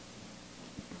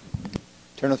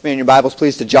Turn with me in your Bibles,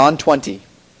 please, to John 20.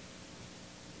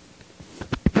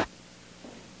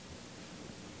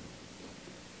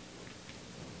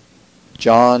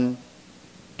 John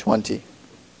 20.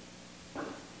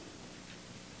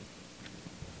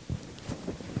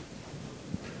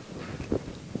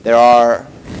 There are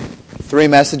 3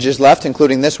 messages left,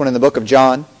 including this one in the book of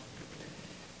John.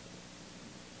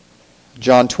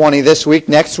 John 20 this week.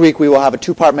 Next week we will have a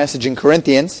 2-part message in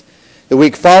Corinthians. The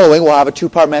week following we'll have a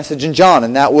 2-part message in John,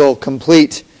 and that will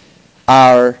complete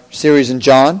our series in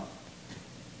John.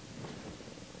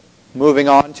 Moving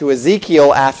on to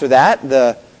Ezekiel after that.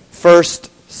 The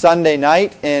first Sunday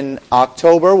night in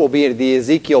October will be the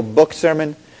Ezekiel book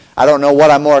sermon. I don't know what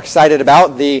I'm more excited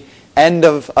about, the end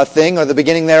of a thing or the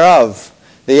beginning thereof.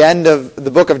 The end of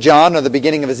the book of John or the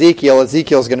beginning of Ezekiel.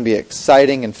 Ezekiel is going to be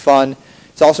exciting and fun.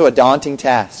 It's also a daunting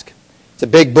task. It's a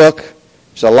big book.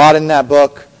 There's a lot in that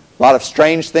book. A lot of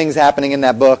strange things happening in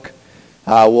that book.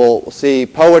 We'll see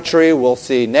poetry. We'll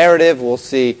see narrative. We'll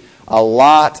see a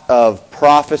lot of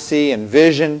prophecy and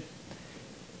vision.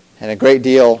 And a great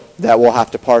deal that we'll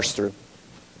have to parse through.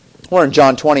 We're in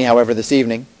John 20, however, this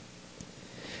evening.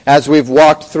 As we've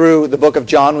walked through the book of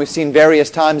John, we've seen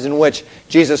various times in which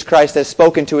Jesus Christ has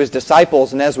spoken to His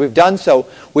disciples. And as we've done so,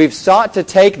 we've sought to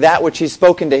take that which He's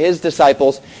spoken to His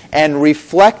disciples and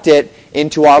reflect it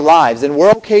into our lives. And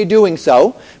we're okay doing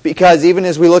so, because even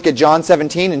as we look at John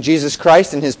 17 and Jesus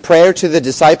Christ and His prayer to the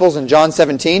disciples in John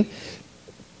 17,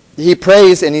 He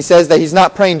prays and He says that He's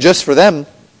not praying just for them,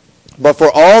 but for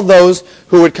all those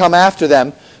who would come after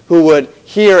them, who would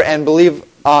hear and believe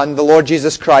on the Lord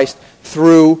Jesus Christ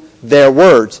through their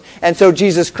words. And so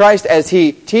Jesus Christ, as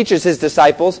He teaches His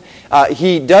disciples,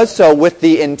 He does so with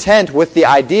the intent, with the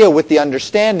idea, with the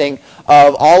understanding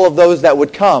of all of those that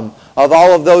would come, of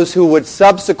all of those who would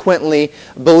subsequently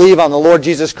believe on the Lord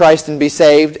Jesus Christ and be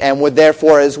saved, and would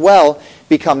therefore as well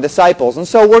become disciples. And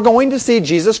so we're going to see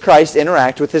Jesus Christ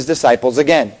interact with His disciples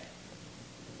again.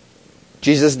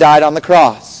 Jesus died on the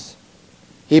cross.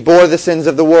 He bore the sins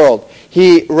of the world.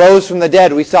 He rose from the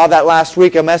dead. We saw that last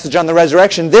week, a message on the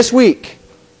resurrection. This week,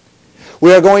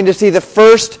 we are going to see the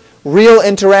first real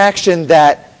interaction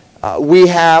that we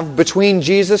have between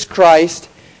Jesus Christ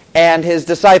and His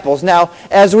disciples. Now,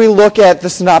 as we look at the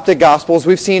Synoptic Gospels,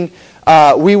 we've seen,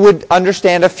 we would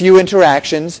understand a few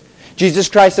interactions. Jesus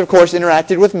Christ, of course,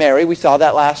 interacted with Mary. We saw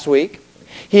that last week.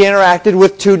 He interacted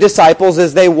with 2 disciples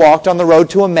as they walked on the road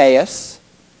to Emmaus.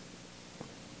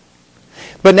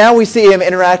 But now we see Him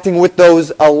interacting with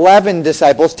those 11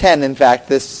 disciples, 10 in fact,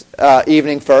 this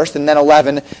evening first, and then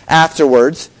 11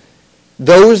 afterwards.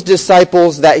 Those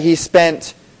disciples that He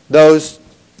spent those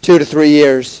 2 to 3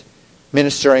 years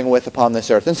ministering with upon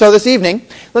this earth. And so this evening,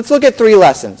 let's look at 3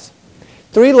 lessons.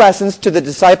 3 lessons to the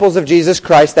disciples of Jesus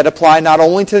Christ that apply not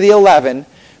only to the 11,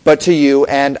 but to you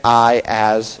and I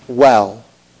as well.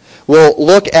 We'll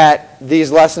look at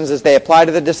these lessons as they apply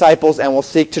to the disciples, and we'll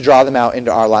seek to draw them out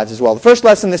into our lives as well. The first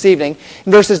lesson this evening,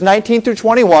 in verses 19 through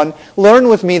 21, learn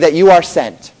with me that you are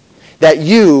sent. That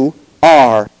you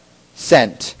are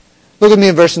sent. Look with me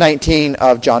in verse 19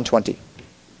 of John 20.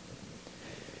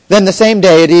 Then the same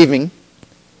day at evening,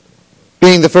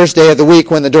 being the first day of the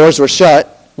week when the doors were shut,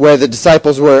 where the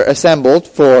disciples were assembled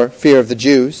for fear of the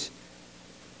Jews,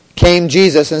 came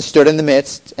Jesus and stood in the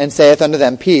midst, and saith unto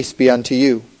them, Peace be unto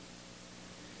you.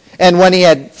 And when He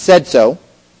had said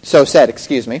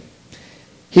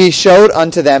He showed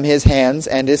unto them His hands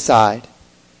and His side.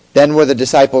 Then were the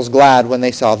disciples glad when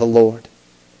they saw the Lord.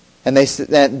 And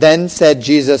then said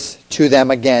Jesus to them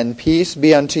again, Peace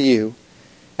be unto you.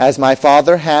 As my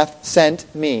Father hath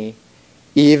sent me,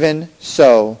 even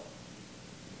so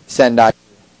send I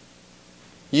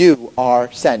you. You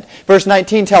are sent. Verse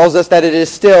 19 tells us that it is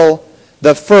still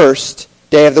the first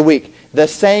day of the week. The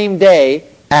same day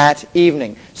at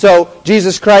evening. So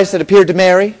Jesus Christ had appeared to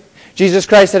Mary. Jesus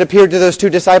Christ had appeared to those 2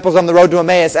 disciples on the road to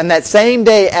Emmaus. And that same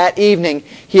day at evening,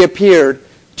 He appeared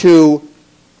to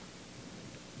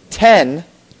 10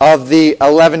 of the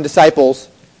 11 disciples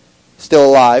still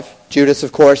alive. Judas,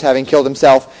 of course, having killed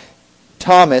himself.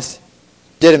 Thomas,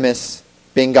 Didymus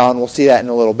being gone. We'll see that in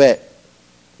a little bit.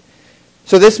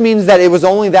 So this means that it was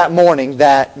only that morning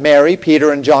that Mary,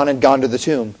 Peter, and John had gone to the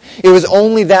tomb. It was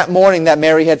only that morning that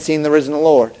Mary had seen the risen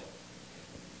Lord.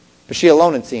 But she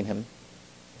alone had seen Him.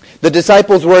 The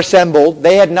disciples were assembled.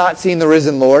 They had not seen the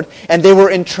risen Lord, and they were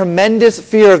in tremendous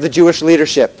fear of the Jewish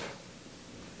leadership.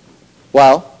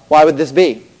 Well, why would this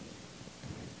be?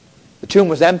 The tomb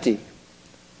was empty.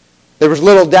 There was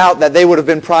little doubt that they would have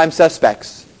been prime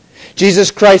suspects.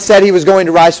 Jesus Christ said he was going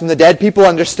to rise from the dead. People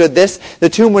understood this. The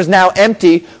tomb was now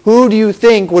empty. Who do you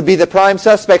think would be the prime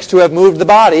suspects to have moved the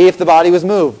body if the body was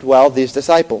moved? Well, these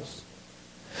disciples.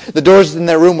 The doors in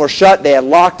their room were shut. They had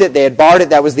locked it. They had barred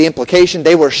it. That was the implication.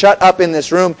 They were shut up in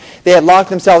this room. They had locked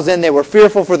themselves in. They were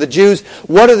fearful for the Jews.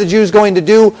 What are the Jews going to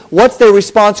do? What's their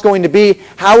response going to be?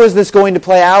 How is this going to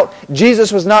play out?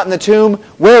 Jesus was not in the tomb.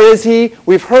 Where is he?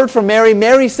 We've heard from Mary.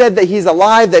 Mary said that he's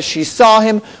alive, that she saw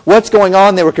him. What's going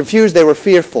on? They were confused. They were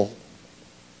fearful.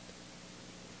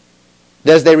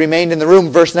 As they remained in the room,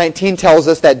 verse 19 tells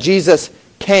us that Jesus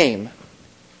came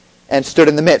and stood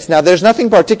in the midst. Now, there's nothing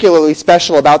particularly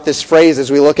special about this phrase as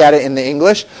we look at it in the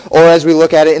English or as we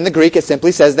look at it in the Greek. It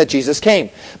simply says that Jesus came.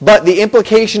 But the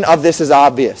implication of this is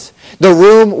obvious. The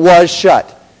room was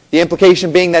shut. The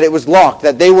implication being that it was locked,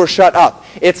 that they were shut up.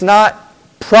 It's not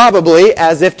probably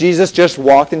as if Jesus just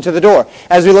walked into the door.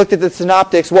 As we looked at the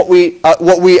synoptics, what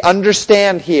we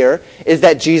understand here is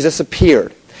that Jesus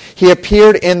appeared. He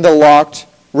appeared in the locked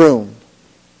room.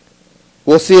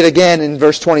 We'll see it again in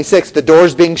verse 26. The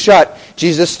doors being shut,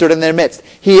 Jesus stood in their midst.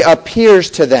 He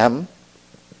appears to them.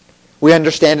 We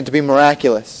understand it to be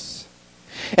miraculous.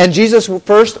 And Jesus'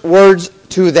 first words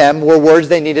to them were words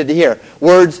they needed to hear.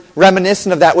 Words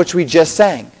reminiscent of that which we just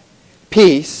sang.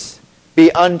 Peace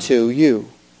be unto you.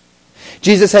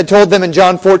 Jesus had told them in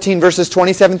John 14, verses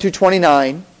 27 through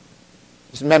 29.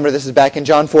 Just remember, this is back in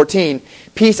John 14.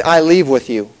 Peace I leave with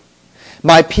you.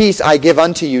 My peace I give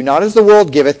unto you, not as the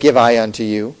world giveth, give I unto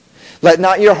you. Let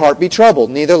not your heart be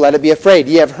troubled, neither let it be afraid.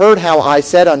 Ye have heard how I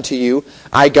said unto you,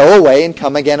 I go away and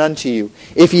come again unto you.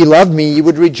 If ye loved me, ye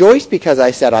would rejoice because I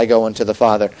said, I go unto the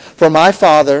Father. For my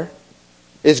Father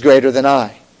is greater than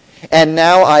I. And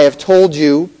now I have told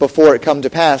you before it come to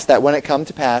pass, that when it come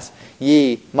to pass,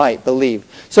 ye might believe.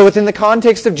 So within the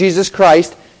context of Jesus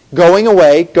Christ going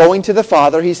away, going to the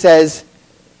Father, he says,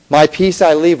 my peace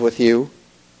I leave with you.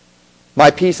 My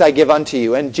peace I give unto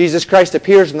you. And Jesus Christ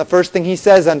appears, and the first thing he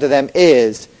says unto them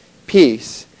is,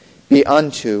 peace be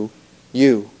unto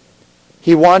you.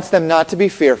 He wants them not to be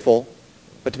fearful,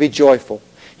 but to be joyful.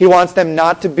 He wants them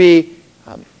not to be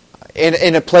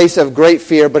in a place of great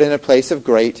fear, but in a place of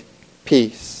great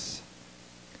peace.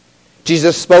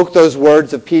 Jesus spoke those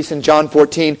words of peace in John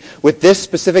 14 with this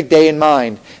specific day in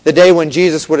mind. The day when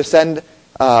Jesus would ascend,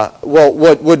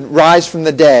 would rise from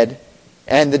the dead,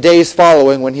 and the days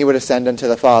following when he would ascend unto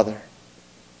the Father.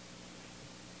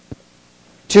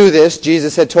 To this,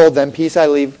 Jesus had told them, peace I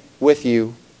leave with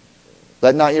you.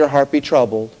 Let not your heart be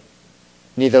troubled,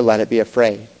 neither let it be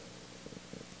afraid.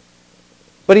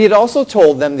 But he had also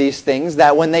told them these things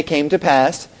that when they came to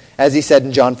pass, as he said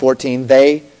in John 14,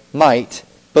 they might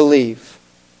believe.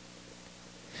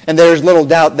 And there is little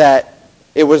doubt that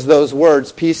it was those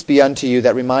words, peace be unto you,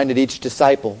 that reminded each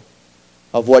disciple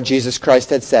of what Jesus Christ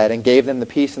had said and gave them the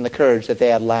peace and the courage that they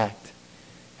had lacked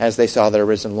as they saw their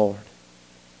risen Lord.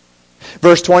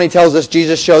 Verse 20 tells us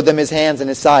Jesus showed them his hands and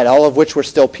his side, all of which were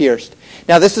still pierced.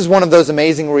 Now this is one of those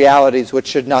amazing realities which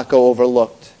should not go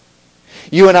overlooked.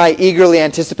 You and I eagerly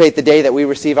anticipate the day that we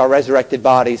receive our resurrected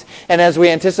bodies. And as we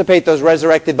anticipate those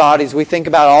resurrected bodies, we think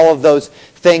about all of those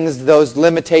things, those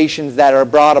limitations that are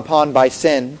brought upon by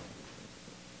sin,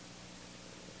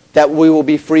 that we will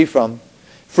be free from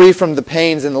the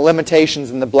pains and the limitations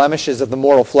and the blemishes of the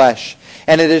mortal flesh.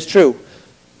 And it is true.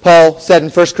 Paul said in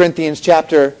 1 Corinthians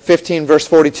chapter 15, verse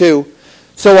 42,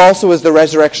 so also is the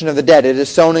resurrection of the dead. It is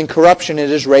sown in corruption, it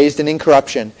is raised in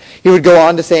incorruption. He would go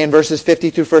on to say in verses 50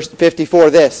 through 54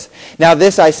 this, now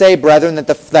this I say, brethren,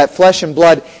 that flesh and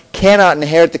blood cannot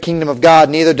inherit the kingdom of God,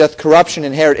 neither doth corruption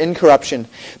inherit incorruption.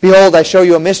 Behold, I show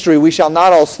you a mystery. We shall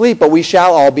not all sleep, but we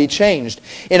shall all be changed.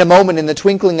 In a moment, in the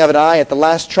twinkling of an eye, at the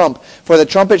last trump. For the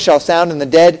trumpet shall sound, and the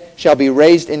dead shall be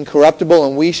raised incorruptible,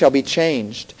 and we shall be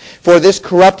changed. For this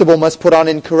corruptible must put on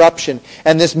incorruption,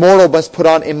 and this mortal must put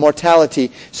on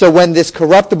immortality. So when this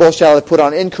corruptible shall have put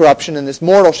on incorruption, and this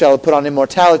mortal shall have put on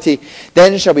immortality,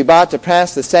 then shall be brought to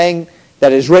pass the saying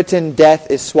that is written,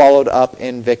 death is swallowed up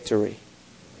in victory.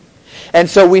 And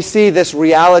so we see this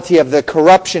reality of the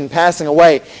corruption passing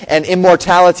away and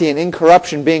immortality and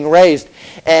incorruption being raised.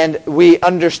 And we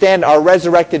understand our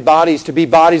resurrected bodies to be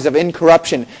bodies of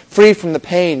incorruption, free from the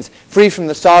pains, free from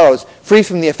the sorrows, free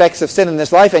from the effects of sin in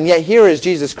this life. And yet here is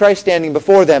Jesus Christ standing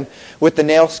before them with the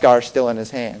nail scar still in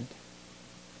his hand,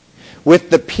 with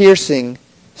the piercing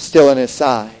still in his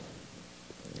side.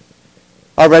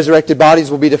 Our resurrected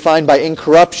bodies will be defined by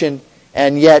incorruption,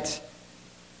 and yet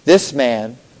this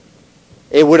man,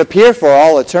 it would appear for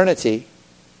all eternity,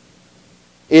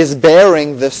 is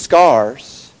bearing the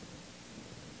scars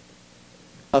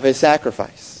of his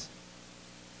sacrifice.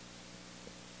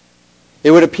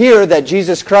 It would appear that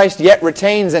Jesus Christ yet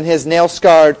retains in his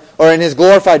nail-scarred, or in his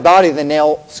glorified body, the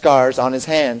nail scars on his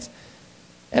hands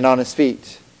and on his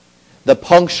feet, the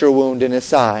puncture wound in his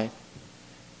side,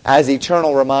 as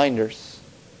eternal reminders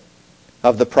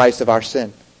of the price of our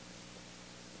sin.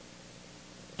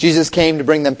 Jesus came to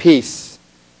bring them peace,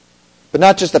 but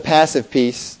not just a passive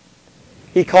peace.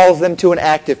 He calls them to an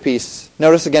active peace.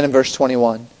 Notice again in verse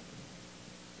 21.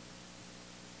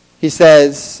 He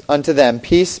says unto them,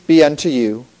 Peace be unto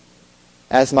you,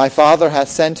 as my Father hath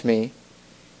sent me,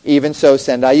 even so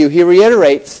send I you. He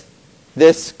reiterates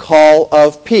this call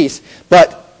of peace.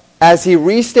 But as he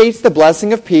restates the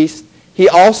blessing of peace, he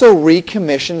also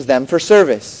recommissions them for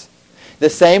service. The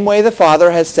same way the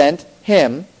Father has sent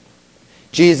him,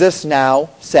 Jesus now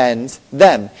sends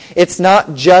them. It's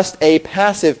not just a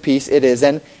passive peace, it is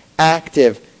an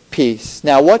active peace.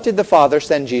 Now, what did the Father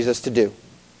send Jesus to do?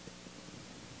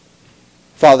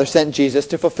 Father sent Jesus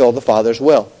to fulfill the Father's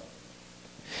will.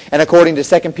 And according to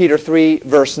 2 Peter 3,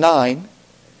 verse 9,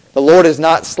 the Lord is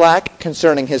not slack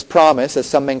concerning his promise, as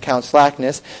some men count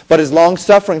slackness, but is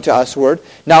long-suffering to usward,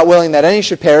 not willing that any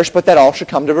should perish, but that all should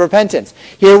come to repentance.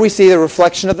 Here we see the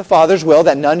reflection of the Father's will,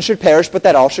 that none should perish, but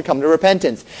that all should come to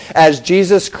repentance. As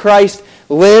Jesus Christ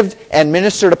lived and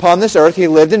ministered upon this earth, he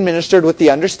lived and ministered with the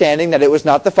understanding that it was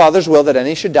not the Father's will that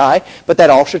any should die, but that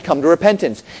all should come to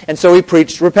repentance. And so he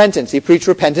preached repentance. He preached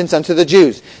repentance unto the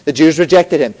Jews. The Jews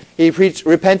rejected him. He preached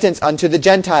repentance unto the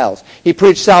Gentiles. He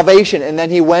preached salvation, and then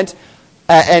he went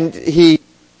and he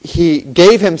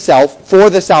gave himself for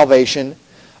the salvation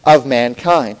of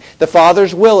mankind. The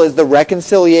Father's will is the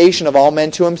reconciliation of all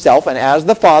men to himself, and as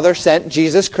the Father sent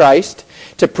Jesus Christ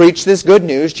to preach this good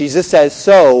news, Jesus says,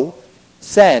 so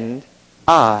send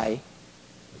I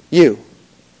you.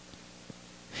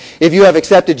 If you have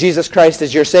accepted Jesus Christ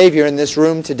as your Savior in this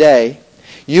room today,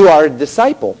 you are a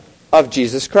disciple of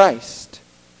Jesus Christ.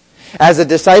 As a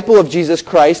disciple of Jesus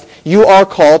Christ, you are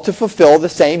called to fulfill the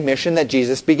same mission that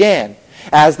Jesus began.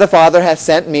 As the Father hath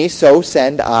sent me, so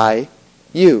send I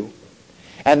you.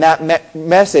 And that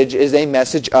message is a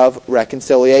message of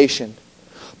reconciliation.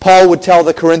 Paul would tell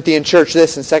the Corinthian church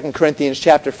this in 2 Corinthians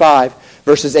chapter 5,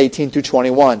 verses 18 through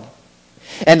 21.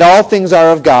 And all things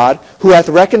are of God, who hath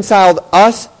reconciled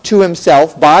us to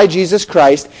himself by Jesus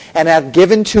Christ, and hath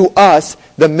given to us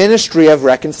the ministry of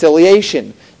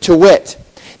reconciliation, to wit,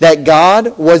 that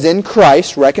God was in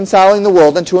Christ reconciling the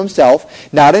world unto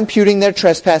himself, not imputing their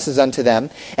trespasses unto them,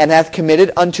 and hath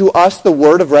committed unto us the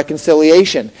word of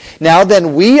reconciliation. Now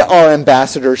then we are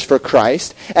ambassadors for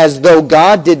Christ, as though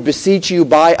God did beseech you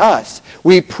by us.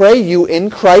 We pray you in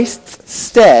Christ's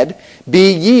stead,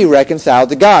 be ye reconciled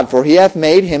to God, for he hath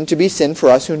made him to be sin for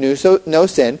us who knew no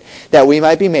sin, that we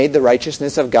might be made the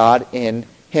righteousness of God in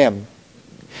him.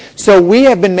 So we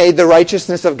have been made the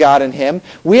righteousness of God in him.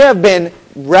 We have been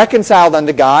reconciled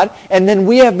unto God, and then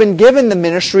we have been given the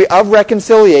ministry of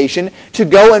reconciliation to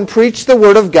go and preach the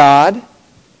word of God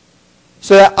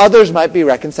so that others might be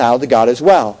reconciled to God as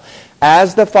well.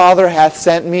 As the Father hath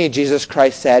sent me, Jesus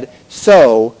Christ said,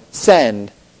 so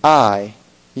send I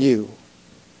you.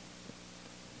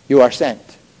 You are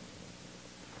sent.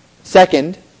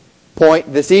 Second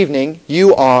point this evening,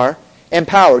 you are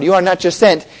empowered. You are not just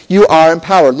sent, you are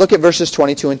empowered. Look at verses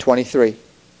 22 and 23.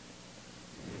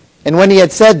 And when he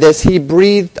had said this, he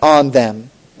breathed on them,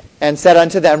 and said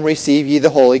unto them, Receive ye the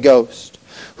Holy Ghost.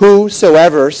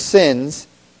 Whosoever sins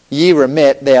ye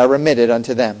remit, they are remitted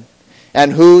unto them.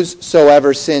 And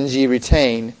whosoever sins ye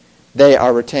retain, they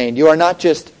are retained. You are not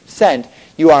just sent,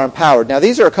 you are empowered. Now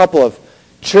these are a couple of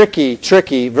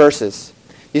tricky verses.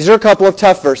 These are a couple of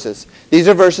tough verses. These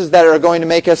are verses that are going to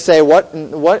make us say, what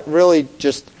really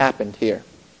just happened here?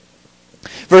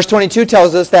 Verse 22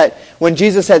 tells us that when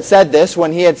Jesus had said this,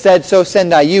 when he had said, so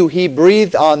send I you, he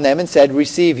breathed on them and said,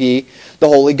 receive ye the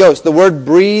Holy Ghost. The word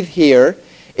breathe here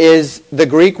is the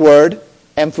Greek word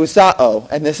emphusao,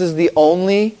 and this is the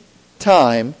only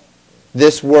time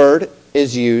this word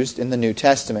is used in the New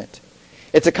Testament.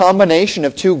 It's a combination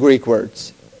of two Greek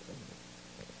words.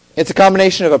 It's a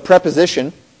combination of a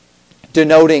preposition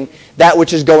denoting that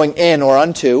which is going in or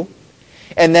unto,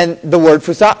 and then the word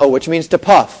phusao, which means to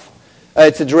puff.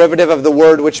 It's a derivative of the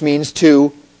word which means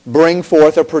to bring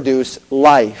forth or produce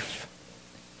life.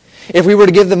 If we were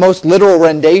to give the most literal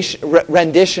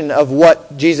rendition of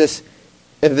what Jesus,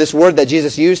 of this word that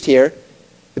Jesus used here,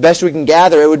 the best we can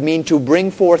gather, it would mean to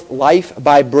bring forth life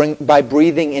by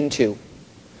breathing into.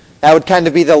 That would kind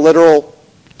of be the literal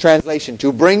translation,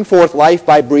 to bring forth life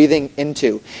by breathing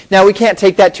into. Now we can't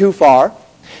take that too far,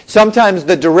 Sometimes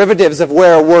the derivatives of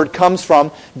where a word comes from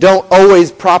don't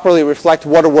always properly reflect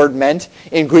what a word meant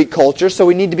in Greek culture, so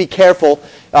we need to be careful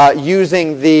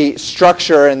using the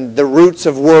structure and the roots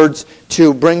of words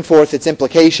to bring forth its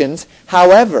implications.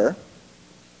 However,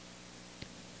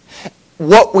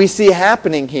 what we see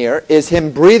happening here is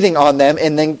him breathing on them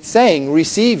and then saying,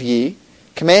 receive ye,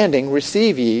 commanding,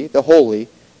 receive ye the Holy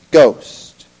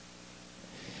Ghost.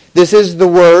 This is the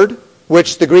word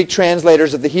which the Greek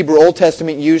translators of the Hebrew Old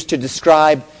Testament used to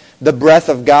describe the breath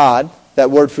of God,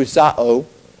 that word phusao,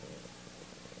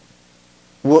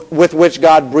 with which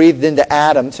God breathed into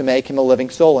Adam to make him a living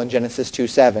soul in Genesis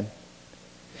 2:7.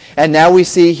 And now we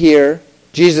see here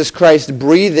Jesus Christ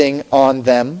breathing on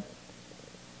them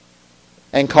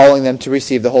and calling them to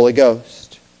receive the Holy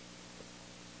Ghost.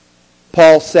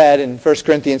 Paul said in 1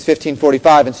 Corinthians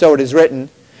 15:45, and so it is written,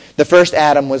 the first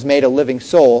Adam was made a living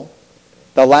soul,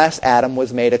 the last Adam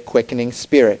was made a quickening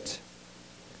spirit.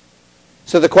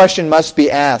 So the question must be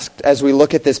asked as we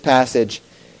look at this passage,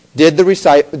 did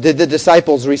the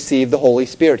disciples receive the Holy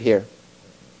Spirit here?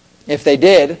 If they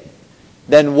did,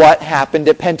 then what happened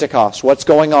at Pentecost? What's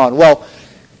going on? Well,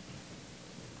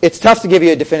 it's tough to give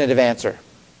you a definitive answer.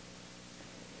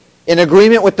 In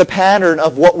agreement with the pattern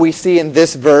of what we see in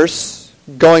this verse,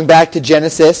 going back to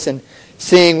Genesis and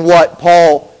seeing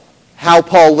how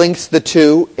Paul links the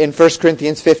two in 1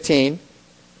 Corinthians 15,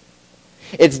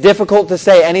 it's difficult to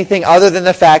say anything other than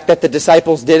the fact that the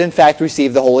disciples did in fact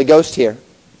receive the Holy Ghost here.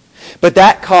 But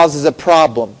that causes a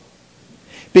problem,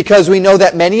 because we know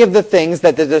that many of the things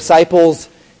that the disciples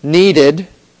needed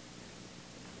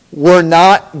were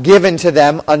not given to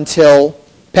them until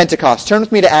Pentecost. Turn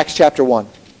with me to Acts chapter 1.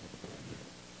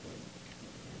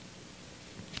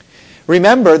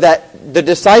 Remember that the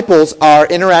disciples are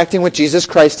interacting with Jesus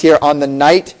Christ here on the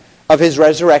night of his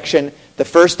resurrection, the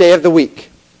first day of the week.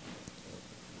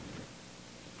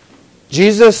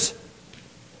 Jesus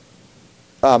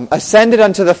ascended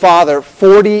unto the Father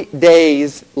 40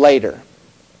 days later.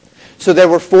 So there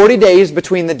were 40 days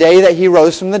between the day that he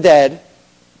rose from the dead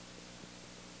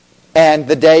and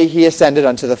the day he ascended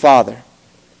unto the Father.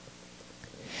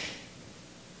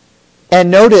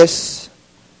 And notice,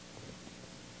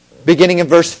 beginning in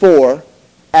verse 4,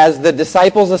 as the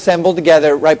disciples assembled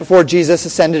together right before Jesus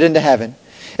ascended into heaven,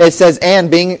 it says, and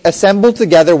being assembled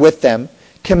together with them,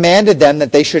 commanded them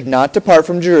that they should not depart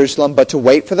from Jerusalem, but to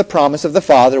wait for the promise of the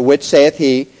Father, which saith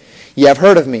he, ye have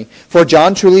heard of me. For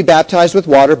John truly baptized with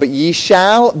water, but ye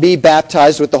shall be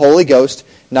baptized with the Holy Ghost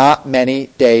not many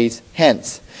days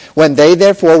hence. When they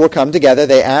therefore were come together,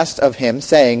 they asked of him,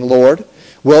 saying, Lord,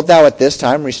 wilt thou at this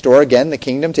time restore again the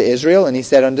kingdom to Israel? And he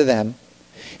said unto them,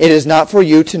 it is not for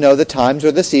you to know the times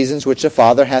or the seasons which the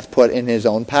Father hath put in his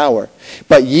own power.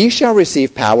 But ye shall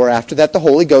receive power after that the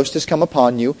Holy Ghost is come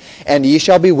upon you, and ye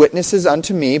shall be witnesses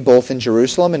unto me, both in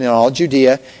Jerusalem and in all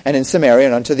Judea and in Samaria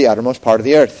and unto the uttermost part of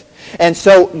the earth. And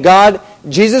so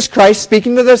Jesus Christ,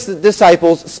 speaking to the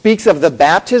disciples, speaks of the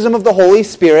baptism of the Holy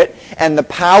Spirit and the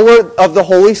power of the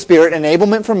Holy Spirit,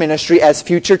 enablement for ministry, as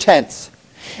future tense.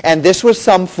 And this was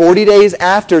some 40 days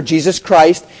after Jesus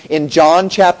Christ, in John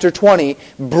chapter 20,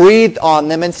 breathed on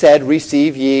them and said,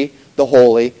 receive ye the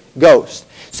Holy Ghost.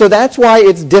 So that's why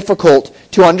it's difficult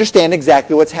to understand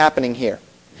exactly what's happening here.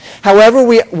 However,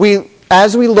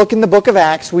 as we look in the book of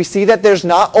Acts, we see that there's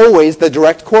not always the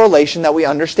direct correlation that we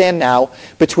understand now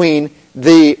between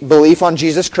the belief on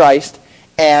Jesus Christ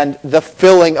and the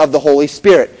filling of the Holy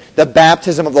Spirit, the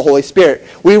baptism of the Holy Spirit.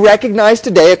 We recognize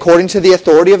today, according to the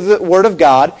authority of the Word of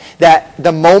God, that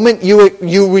the moment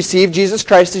you receive Jesus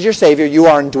Christ as your Savior, you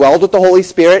are indwelled with the Holy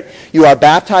Spirit, you are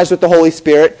baptized with the Holy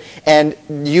Spirit, and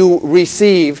you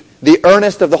receive the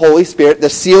earnest of the Holy Spirit, the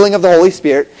sealing of the Holy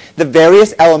Spirit, the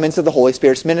various elements of the Holy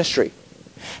Spirit's ministry.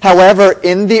 However,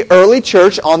 in the early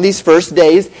church on these first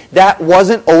days, that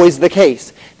wasn't always the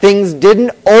case. Things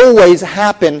didn't always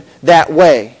happen that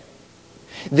way.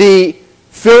 The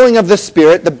filling of the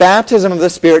Spirit, the baptism of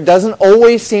the Spirit, doesn't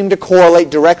always seem to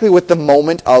correlate directly with the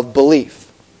moment of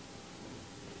belief.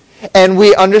 And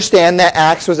we understand that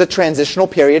Acts was a transitional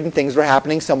period and things were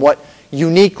happening somewhat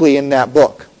uniquely in that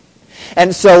book.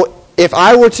 And so, if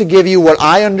I were to give you what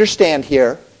I understand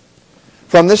here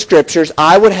from the Scriptures,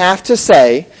 I would have to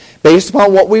say, based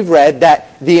upon what we've read,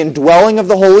 that the indwelling of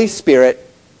the Holy Spirit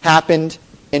happened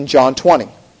in John 20.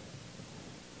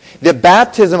 The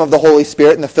baptism of the Holy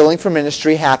Spirit and the filling for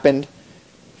ministry happened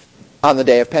on the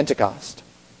day of Pentecost.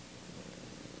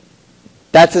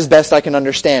 That's as best I can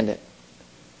understand it.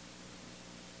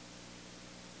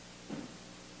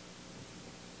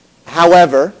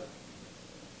 However,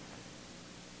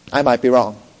 I might be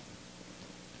wrong.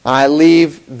 I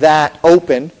leave that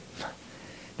open.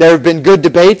 There have been good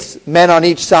debates, men on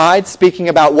each side, speaking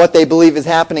about what they believe is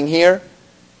happening here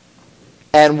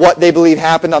and what they believe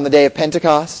happened on the day of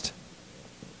Pentecost.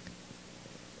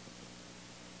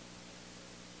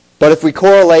 But if we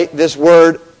correlate this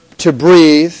word to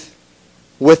breathe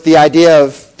with the idea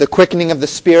of the quickening of the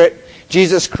Spirit,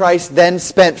 Jesus Christ then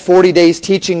spent 40 days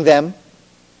teaching them.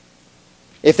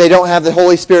 If they don't have the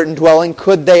Holy Spirit indwelling,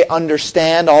 could they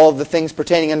understand all of the things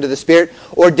pertaining unto the Spirit?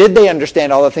 Or did they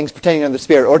understand all the things pertaining unto the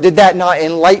Spirit? Or did that not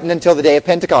enlighten until the day of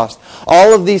Pentecost?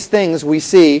 All of these things we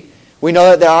see. We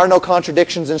know that there are no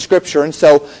contradictions in Scripture, and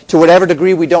so to whatever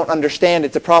degree we don't understand,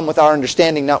 it's a problem with our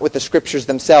understanding, not with the Scriptures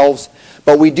themselves.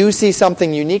 But we do see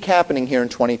something unique happening here in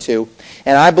 22,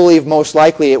 and I believe most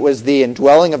likely it was the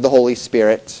indwelling of the Holy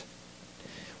Spirit,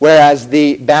 whereas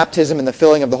the baptism and the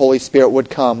filling of the Holy Spirit would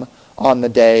come on the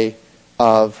day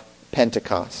of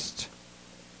Pentecost.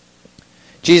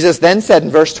 Jesus then said in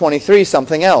verse 23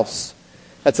 something else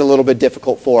that's a little bit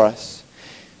difficult for us.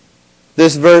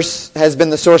 This verse has been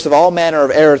the source of all manner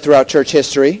of error throughout church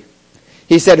history.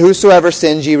 He said, "Whosoever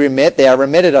sins ye remit, they are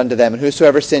remitted unto them. And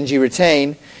whosoever sins ye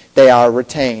retain, they are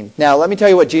retained." Now, let me tell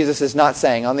you what Jesus is not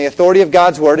saying. On the authority of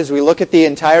God's Word, as we look at the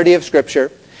entirety of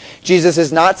Scripture, Jesus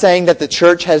is not saying that the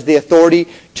church has the authority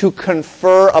to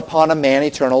confer upon a man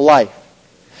eternal life.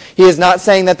 He is not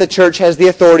saying that the church has the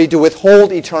authority to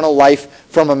withhold eternal life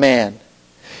from a man.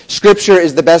 Scripture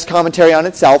is the best commentary on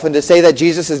itself, and to say that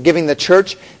Jesus is giving the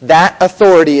church that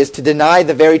authority is to deny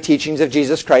the very teachings of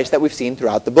Jesus Christ that we've seen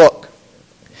throughout the book.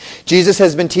 Jesus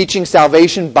has been teaching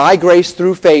salvation by grace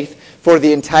through faith for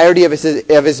the entirety of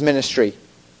his ministry.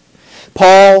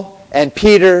 Paul and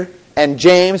Peter and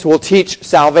James will teach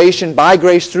salvation by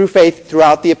grace through faith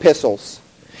throughout the epistles.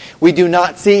 We do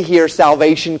not see here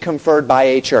salvation conferred by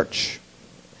a church.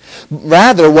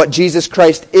 Rather, what Jesus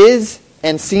Christ is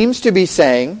and seems to be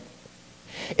saying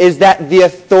is that the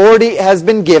authority has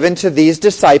been given to these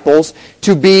disciples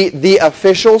to be the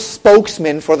official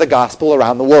spokesman for the gospel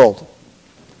around the world.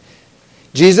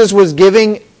 Jesus was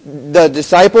giving the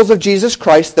disciples of Jesus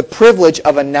Christ the privilege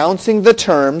of announcing the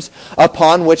terms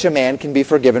upon which a man can be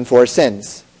forgiven for his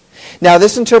sins. Now,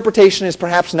 this interpretation is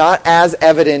perhaps not as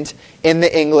evident in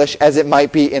the English as it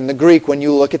might be in the Greek when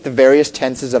you look at the various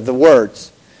tenses of the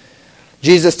words.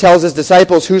 Jesus tells his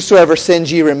disciples, "Whosoever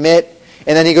sins ye remit,"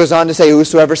 and then he goes on to say,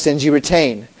 "Whosoever sins ye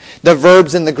retain." The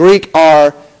verbs in the Greek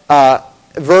are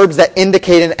verbs that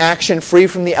indicate an action free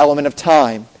from the element of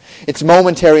time. It's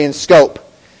momentary in scope.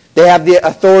 They have the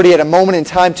authority at a moment in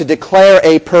time to declare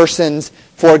a person's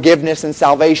forgiveness and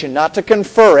salvation, not to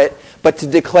confer it, but to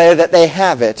declare that they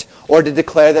have it, or to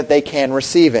declare that they can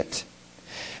receive it.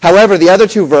 However, the other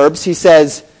two verbs, he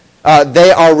says,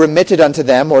 they are remitted unto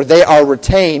them, or they are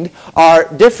retained, are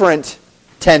different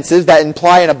tenses that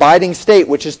imply an abiding state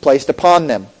which is placed upon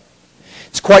them.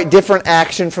 It's quite different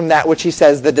action from that which he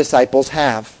says the disciples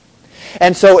have.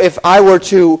 And so if I were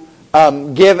to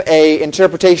give an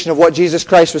interpretation of what Jesus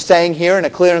Christ was saying here in a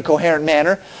clear and coherent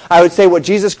manner, I would say what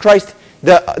Jesus Christ,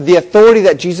 the authority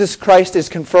that Jesus Christ is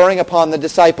conferring upon the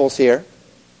disciples here,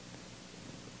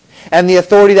 and the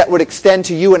authority that would extend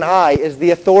to you and I, is the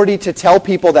authority to tell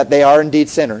people that they are indeed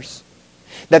sinners,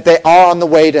 that they are on the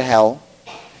way to hell,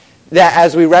 that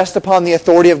as we rest upon the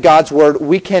authority of God's Word,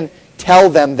 we can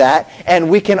tell them that, and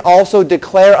we can also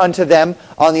declare unto them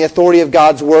on the authority of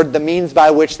God's Word the means by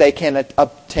which they can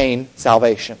obtain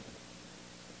salvation.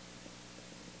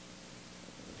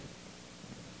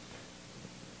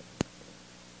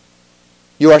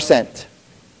 You are sent.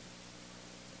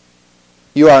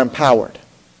 You are empowered.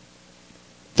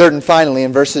 Third and finally,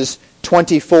 in verses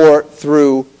 24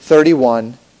 through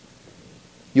 31,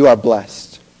 you are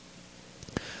blessed.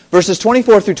 Verses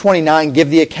 24 through 29 give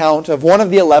the account of one of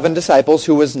the 11 disciples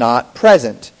who was not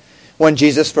present when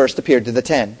Jesus first appeared to the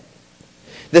 10.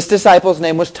 This disciple's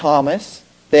name was Thomas.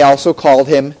 They also called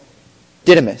him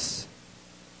Didymus.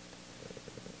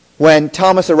 When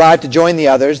Thomas arrived to join the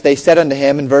others, they said unto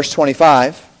him in verse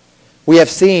 25, "We have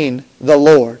seen the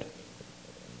Lord."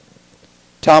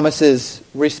 Thomas's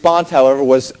response, however,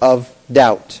 was of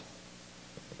doubt.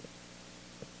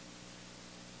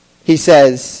 He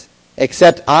says,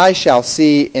 "Except I shall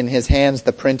see in his hands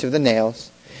the print of the nails,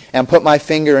 and put my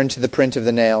finger into the print of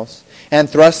the nails, and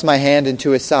thrust my hand into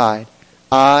his side,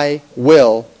 I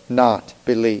will not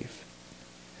believe."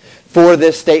 For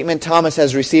this statement, Thomas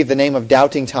has received the name of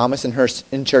Doubting Thomas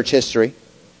in church history.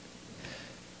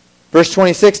 Verse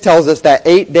 26 tells us that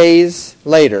 8 days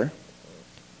later,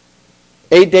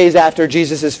 8 days after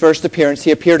Jesus' first appearance,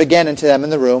 he appeared again unto them in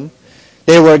the room.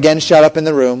 They were again shut up in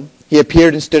the room. He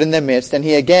appeared and stood in their midst, and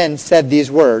he again said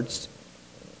these words,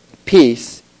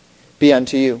 "Peace be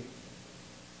unto you."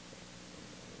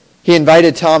 He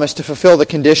invited Thomas to fulfill the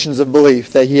conditions of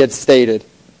belief that he had stated.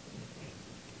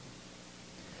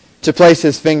 To place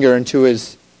his finger into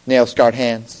his nail-scarred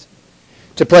hands.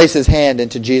 To place his hand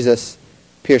into Jesus'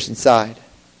 pierced side.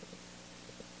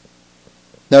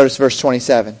 Notice verse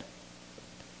 27.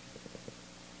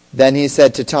 Then he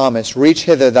said to Thomas, reach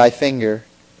hither thy finger,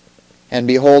 and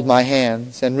behold my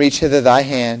hands, and reach hither thy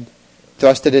hand,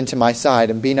 thrust it into my side,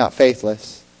 and be not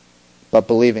faithless, but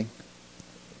believing.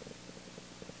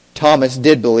 Thomas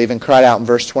did believe and cried out in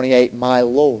verse 28, my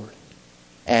Lord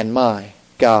and my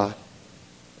God.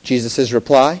 Jesus'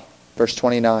 reply, verse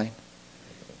 29,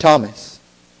 Thomas,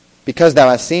 because thou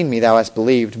hast seen me, thou hast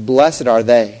believed. Blessed are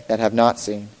they that have not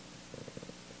seen,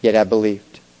 yet have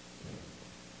believed.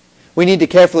 We need to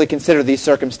carefully consider these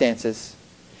circumstances.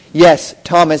 Yes,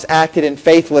 Thomas acted in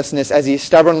faithlessness as he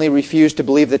stubbornly refused to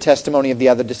believe the testimony of the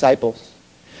other disciples.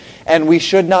 And we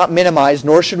should not minimize,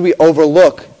 nor should we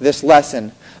overlook this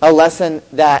lesson, a lesson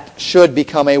that should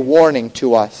become a warning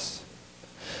to us.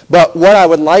 But what I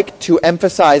would like to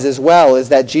emphasize as well is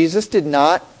that Jesus did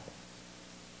not...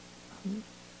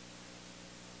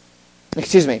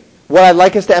 What I'd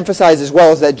like us to emphasize as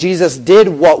well is that Jesus did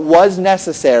what was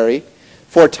necessary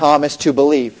for Thomas to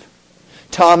believe.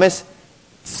 Thomas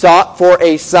sought for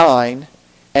a sign,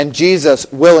 and Jesus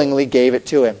willingly gave it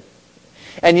to him.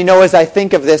 And you know, as I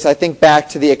think of this, I think back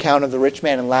to the account of the rich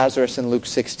man and Lazarus in Luke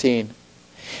 16.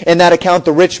 In that account,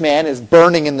 the rich man is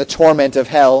burning in the torment of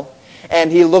hell, and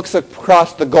he looks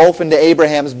across the gulf into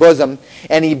Abraham's bosom,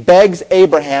 and he begs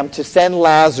Abraham to send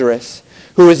Lazarus,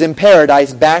 who is in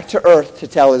paradise, back to earth to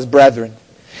tell his brethren.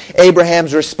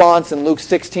 Abraham's response in Luke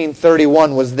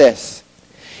 16:31 was this: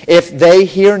 if they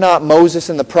hear not Moses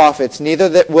and the prophets,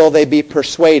 neither will they be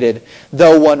persuaded,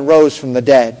 though one rose from the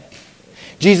dead.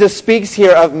 Jesus speaks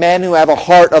here of men who have a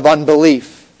heart of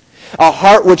unbelief, a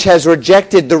heart which has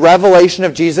rejected the revelation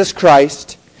of Jesus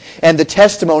Christ and the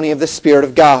testimony of the Spirit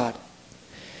of God.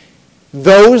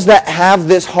 Those that have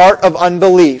this heart of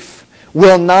unbelief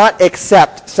will not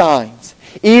accept signs.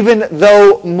 Even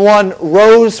though one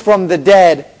rose from the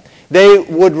dead, they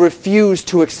would refuse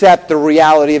to accept the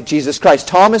reality of Jesus Christ.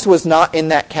 Thomas was not in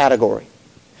that category.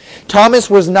 Thomas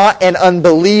was not an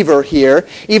unbeliever here,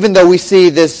 even though we see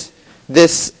this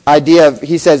idea of,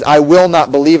 he says, I will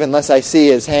not believe unless I see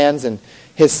his hands and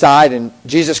his side. And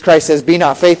Jesus Christ says, be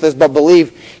not faithless, but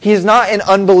believe. He's not an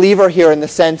unbeliever here in the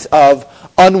sense of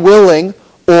unwilling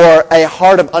or a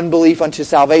heart of unbelief unto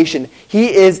salvation.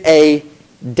 He is a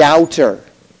doubter.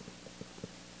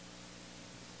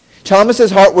 Thomas's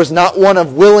heart was not one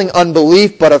of willing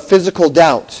unbelief, but of physical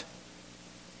doubt.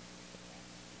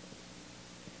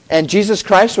 And Jesus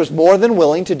Christ was more than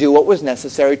willing to do what was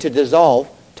necessary to dissolve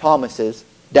Thomas's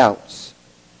doubts.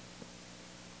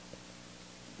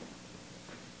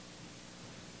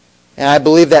 And I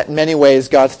believe that in many ways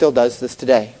God still does this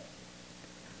today.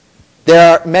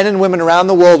 There are men and women around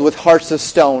the world with hearts of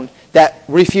stone that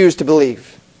refuse to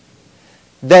believe.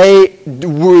 They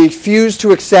refuse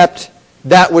to accept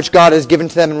that which God has given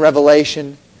to them in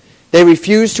Revelation. They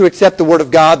refuse to accept the Word of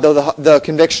God, though the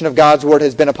conviction of God's Word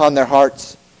has been upon their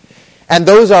hearts. And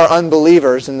those are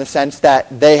unbelievers in the sense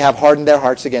that they have hardened their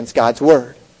hearts against God's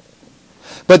Word.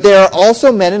 But there are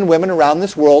also men and women around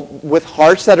this world with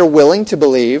hearts that are willing to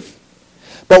believe,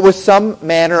 but with some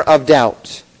manner of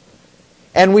doubt.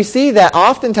 And we see that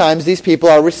oftentimes these people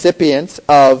are recipients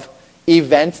of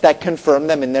events that confirm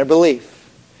them in their belief.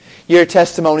 Your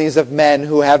testimonies of men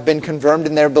who have been confirmed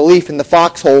in their belief in the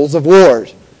foxholes of war.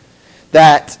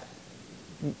 That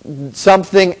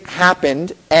something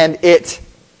happened and it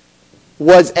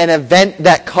was an event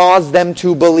that caused them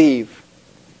to believe.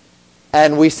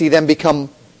 And we see them become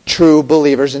true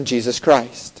believers in Jesus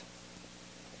Christ.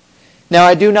 Now,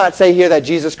 I do not say here that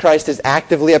Jesus Christ is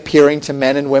actively appearing to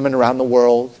men and women around the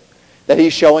world, that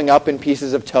he's showing up in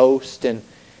pieces of toast and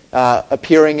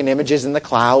appearing in images in the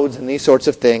clouds and these sorts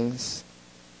of things.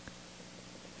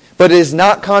 But it is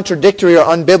not contradictory or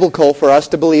unbiblical for us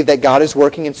to believe that God is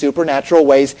working in supernatural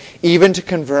ways, even to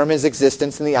confirm his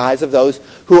existence in the eyes of those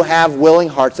who have willing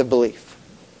hearts of belief.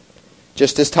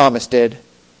 Just as Thomas did,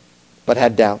 but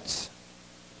had doubts.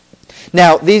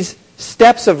 Now, these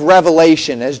steps of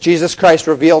revelation, as Jesus Christ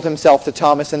revealed himself to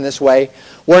Thomas in this way,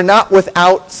 were not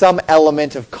without some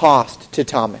element of cost to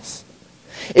Thomas.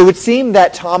 It would seem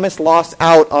that Thomas lost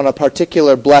out on a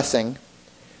particular blessing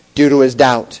due to his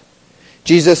doubt.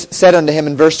 Jesus said unto him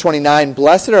in verse 29,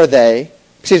 Blessed are they,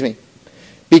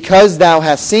 because thou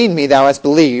hast seen me, thou hast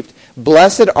believed.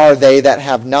 Blessed are they that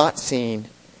have not seen,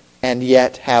 and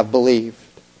yet have believed.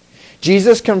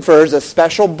 Jesus confers a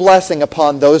special blessing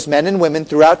upon those men and women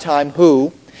throughout time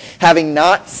who, having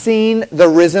not seen the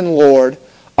risen Lord,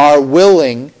 are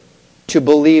willing to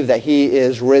believe that He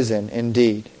is risen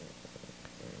indeed.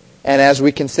 And as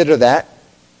we consider that,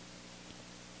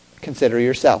 consider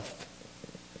yourself.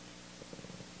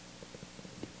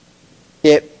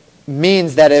 It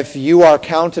means that if you are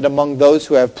counted among those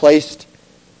who have placed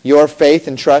your faith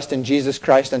and trust in Jesus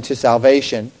Christ unto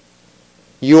salvation,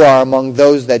 you are among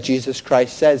those that Jesus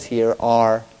Christ says here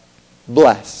are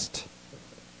blessed.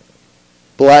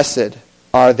 Blessed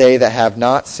are they that have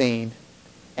not seen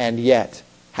and yet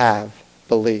have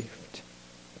believed.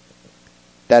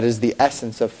 That is the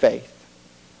essence of faith.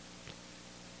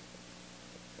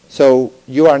 So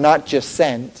you are not just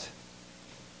sent,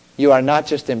 you are not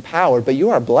just empowered, but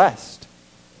you are blessed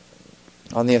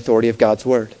on the authority of God's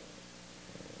Word.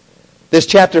 This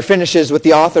chapter finishes with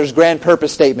the author's grand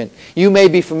purpose statement. You may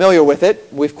be familiar with it.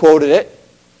 We've quoted it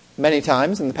many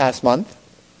times in the past month.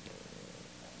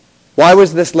 Why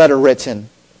was this letter written?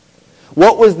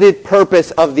 What was the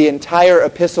purpose of the entire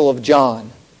epistle of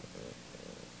John?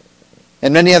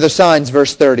 And many other signs,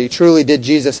 verse 30. Truly did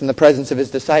Jesus in the presence of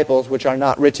His disciples, which are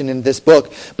not written in this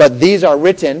book, but these are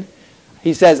written.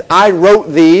 He says, I wrote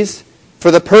these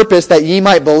for the purpose that ye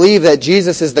might believe that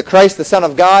Jesus is the Christ, the Son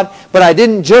of God. But I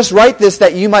didn't just write this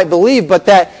that you might believe, but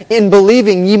that in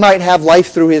believing ye might have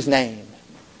life through His name.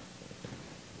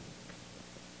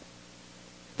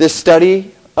 This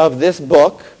study of this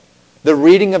book, the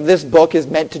reading of this book, is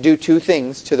meant to do two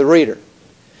things to the reader.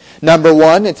 Number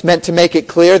one, it's meant to make it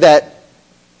clear that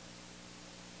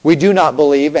we do not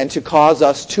believe and to cause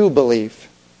us to believe.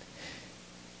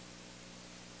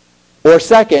 Or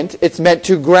second, it's meant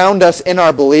to ground us in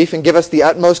our belief and give us the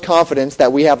utmost confidence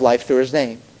that we have life through His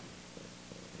name.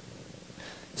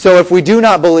 So if we do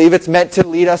not believe, it's meant to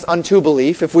lead us unto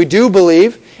belief. If we do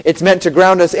believe, it's meant to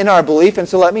ground us in our belief. And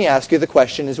so let me ask you the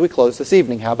question as we close this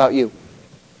evening. How about you?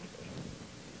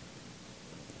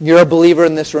 You're a believer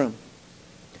in this room.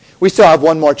 We still have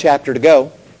one more chapter to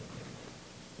go.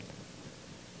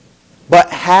 But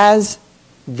has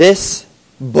this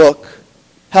book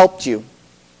helped you?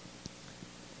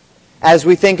 As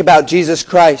we think about Jesus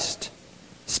Christ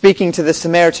speaking to the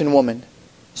Samaritan woman,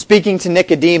 speaking to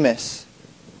Nicodemus,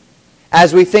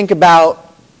 as we think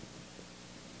about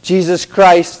Jesus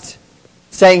Christ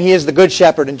saying He is the good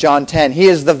shepherd in John 10, He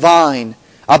is the vine,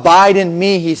 abide in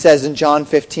me, He says in John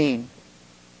 15.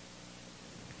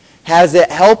 Has it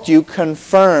helped you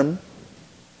confirm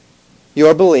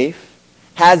your belief?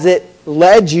 Has it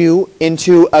led you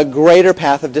into a greater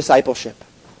path of discipleship?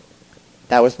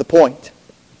 That was the point.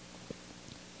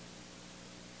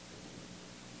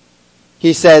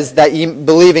 He says that ye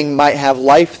believing might have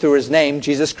life through His name.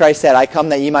 Jesus Christ said, I come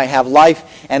that ye might have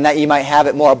life and that ye might have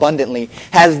it more abundantly.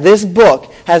 Has this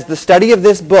book, has the study of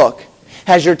this book,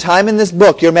 has your time in this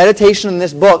book, your meditation in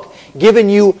this book, given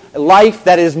you life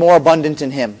that is more abundant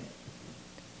in Him?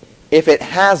 If it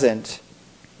hasn't,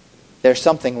 there's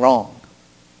something wrong.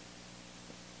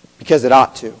 Because it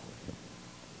ought to.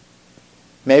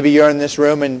 Maybe you're in this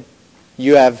room and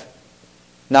you have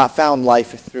not found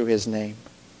life through His name.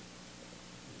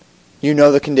 You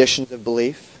know the conditions of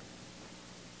belief.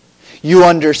 You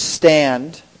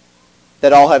understand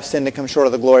that all have sinned and come short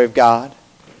of the glory of God.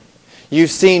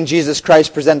 You've seen Jesus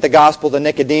Christ present the gospel to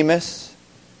Nicodemus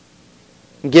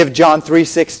and give John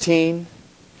 3:16.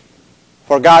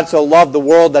 For God so loved the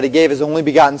world that He gave His only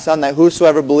begotten Son, that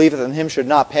whosoever believeth in Him should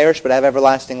not perish but have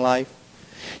everlasting life.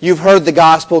 You've heard the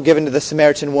gospel given to the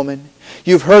Samaritan woman.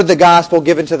 You've heard the gospel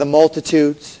given to the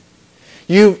multitudes.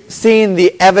 You've seen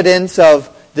the evidence of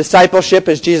discipleship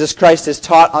as Jesus Christ has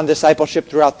taught on discipleship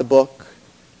throughout the book.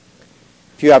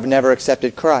 If you have never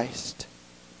accepted Christ,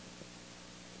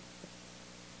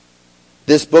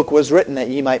 this book was written that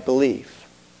ye might believe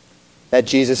that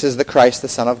Jesus is the Christ, the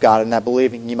Son of God, and that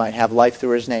believing ye might have life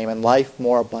through His name and life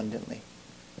more abundantly.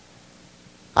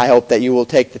 I hope that you will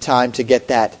take the time to get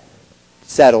that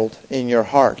settled in your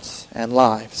hearts and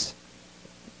lives,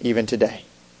 even today.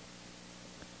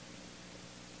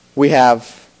 We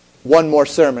have one more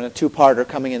sermon, a two-parter,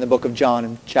 coming in the book of John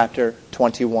in chapter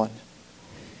 21.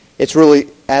 It's really,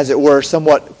 as it were,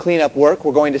 somewhat cleanup work.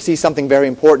 We're going to see something very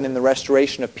important in the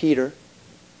restoration of Peter.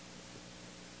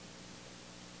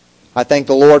 I thank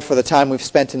the Lord for the time we've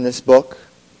spent in this book.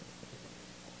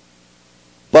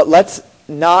 But let's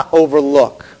not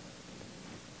overlook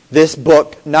this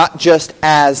book not just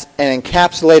as an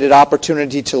encapsulated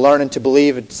opportunity to learn and to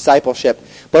believe in discipleship,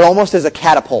 but almost as a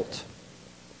catapult.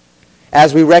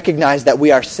 As we recognize that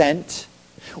we are sent,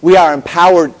 we are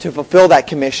empowered to fulfill that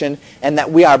commission, and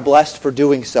that we are blessed for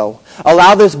doing so.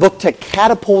 Allow this book to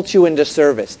catapult you into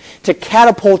service, to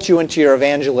catapult you into your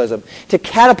evangelism, to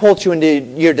catapult you into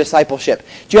your discipleship.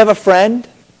 Do you have a friend?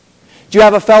 Do you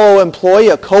have a fellow employee,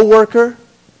 a coworker?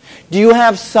 Do you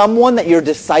have someone that you're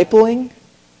discipling?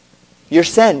 You're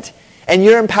sent, and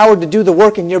you're empowered to do the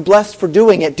work, and you're blessed for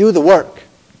doing it. Do the work.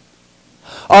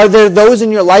 Are there those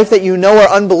in your life that you know are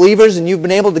unbelievers, and you've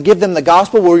been able to give them the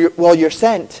gospel? Well, you're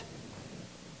sent.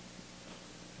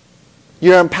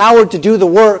 You're empowered to do the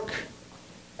work,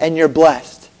 and you're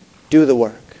blessed. Do the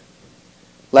work.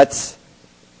 Let's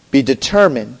be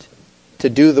determined to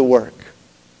do the work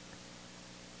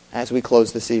as we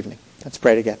close this evening. Let's pray together.